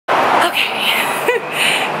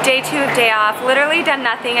Okay, day 2 of day off. Literally done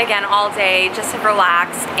nothing again all day, just have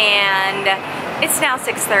relaxed, and it's now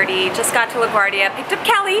 6:30. Just got to LaGuardia, picked up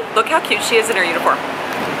Kelly. Look how cute she is in her uniform.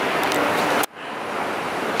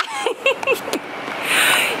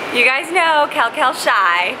 You guys know Kel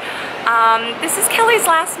shy. This is Kelly's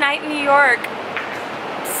last night in New York.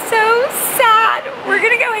 So sad. We're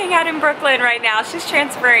gonna go hang out in Brooklyn right now. She's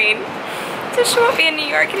transferring, so she won't be in New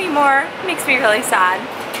York anymore. Makes me really sad.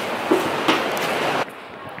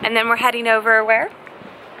 And then we're heading over where?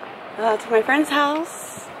 To my friend's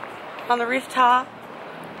house on the rooftop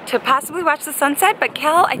to possibly watch the sunset. But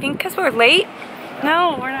Kel, I think because we're late.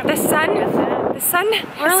 No, we're not. The sun.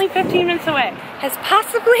 We're only 15 minutes away. Has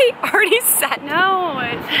possibly already set. No,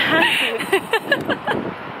 it hasn't.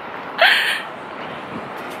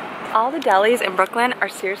 All the delis in Brooklyn are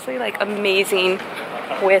seriously like amazing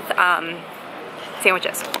with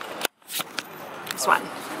sandwiches. This one.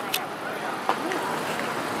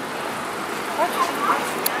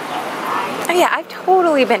 Oh yeah, I've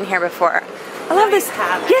totally been here before. I love this.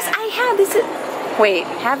 Yes, I have. This is. Wait,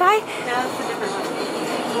 have I? No, it's a different one.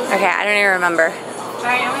 Okay, I don't even remember.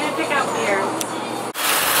 Alright, I'm gonna pick up here.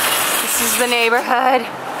 This is the neighborhood.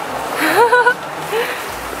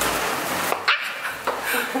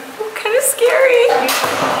 Kind of scary.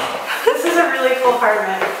 This is a really cool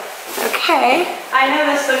apartment. Okay. I know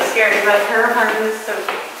this looks scary, but her apartment is so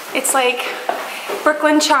cute. It's like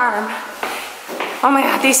Brooklyn charm. Oh my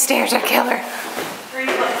god, these stairs are killer.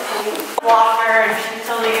 Walk her, and she's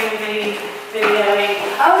totally gonna be videoing.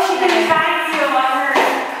 Oh, she can tag you on her.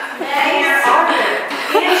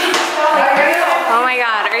 Oh my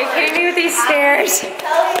god, are you kidding me with these stairs?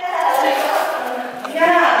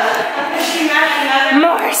 Yeah.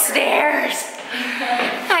 More stairs.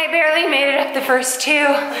 I barely made it up the first 2,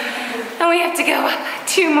 and we have to go up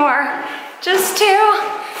 2 more. Just 2.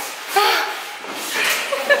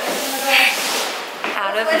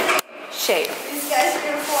 Out of shape. These guys are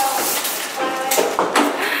gonna fall.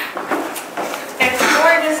 It's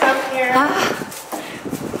gorgeous up here.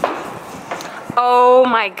 Oh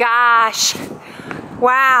my gosh.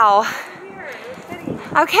 Wow.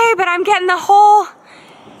 Okay, but I'm getting the whole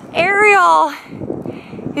aerial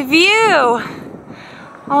view.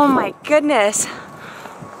 Oh my goodness.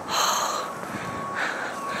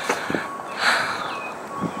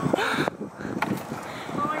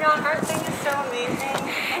 Oh my god, our thing is so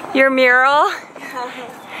amazing. Your mural?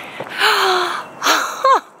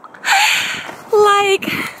 Like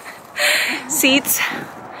seats.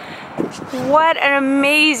 What an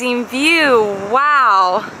amazing view.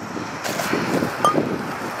 Wow.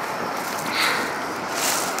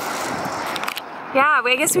 Yeah,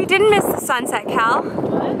 I guess we didn't miss the sunset, Cal.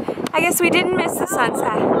 What? I guess we didn't miss the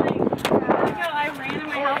sunset. I ran in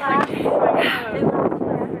my house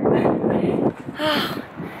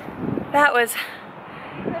That was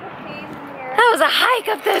a hike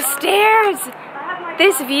up those stairs.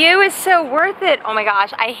 This view is so worth it. Oh my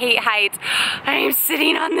gosh, I hate heights. I am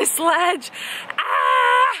sitting on this ledge.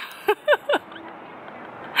 Ah!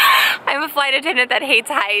 I'm a flight attendant that hates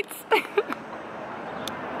heights.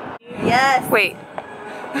 Yes. Wait.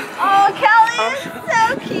 Oh, Kelly is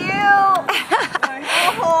so cute.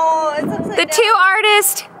 Oh, it's upside The down. 2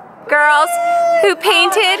 artist girls who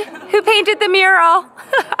painted the mural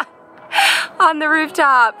on the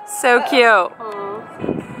rooftop. So cute.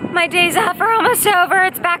 My days off are almost over.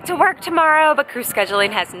 It's back to work tomorrow, but crew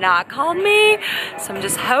scheduling has not called me, so I'm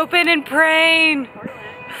just hoping and praying.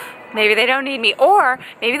 Maybe they don't need me, or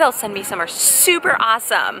maybe they'll send me somewhere super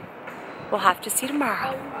awesome. We'll have to see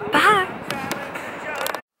tomorrow. Bye.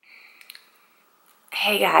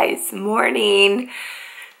 Hey guys, morning.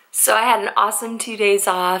 So I had an awesome 2 days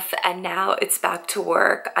off, and now it's back to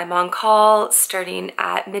work. I'm on call starting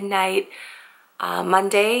at midnight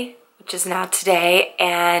Monday, which is now today,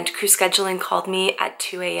 and crew scheduling called me at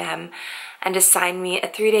 2 a.m. and assigned me a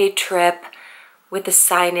 3-day trip with a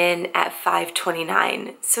sign-in at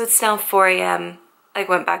 5:29. So it's now 4 a.m. I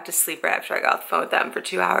went back to sleep right after I got off the phone with them for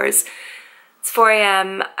 2 hours. It's 4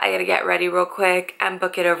 a.m. I gotta get ready real quick and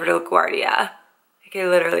book it over to LaGuardia. Like I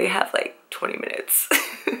literally have like 20 minutes.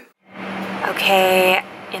 Okay,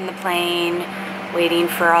 in the plane, waiting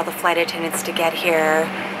for all the flight attendants to get here,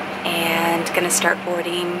 and gonna start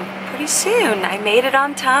boarding pretty soon. I made it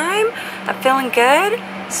on time. I'm feeling good.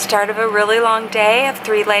 Start of a really long day. I have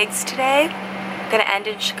 3 legs today. Gonna end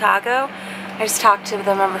in Chicago. I just talked to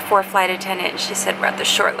the number 4 flight attendant, and she said we're at the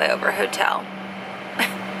short layover hotel.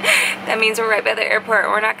 That means we're right by the airport.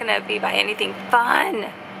 We're not gonna be by anything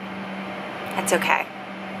fun. That's okay.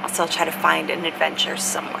 I'll still try to find an adventure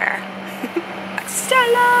somewhere.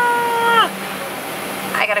 Stella!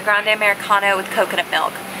 I got a grande Americano with coconut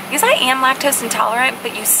milk. Because I am lactose intolerant,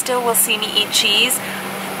 but you still will see me eat cheese,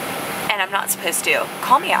 and I'm not supposed to.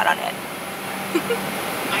 Call me out on it.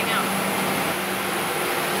 I know.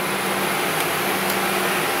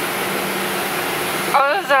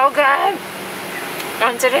 Oh, so good.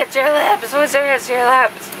 Once it hits your lips, once it hits your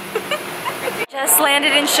lips. Just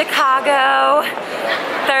landed in Chicago.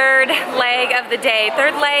 Third leg of the day.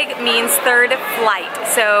 Third leg means third flight.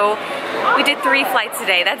 So we did 3 flights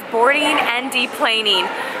today. That's boarding and deplaning.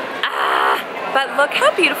 But look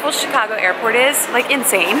how beautiful Chicago airport is. Like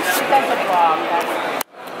insane.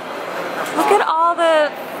 Look at all the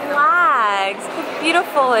flags. Look how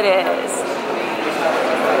beautiful it is.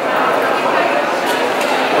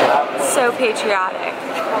 So patriotic.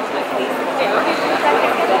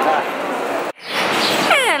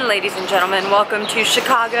 And ladies and gentlemen, welcome to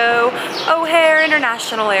Chicago O'Hare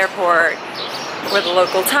International Airport. Where the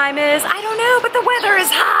local time is, I don't know, but the weather is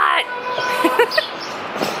hot.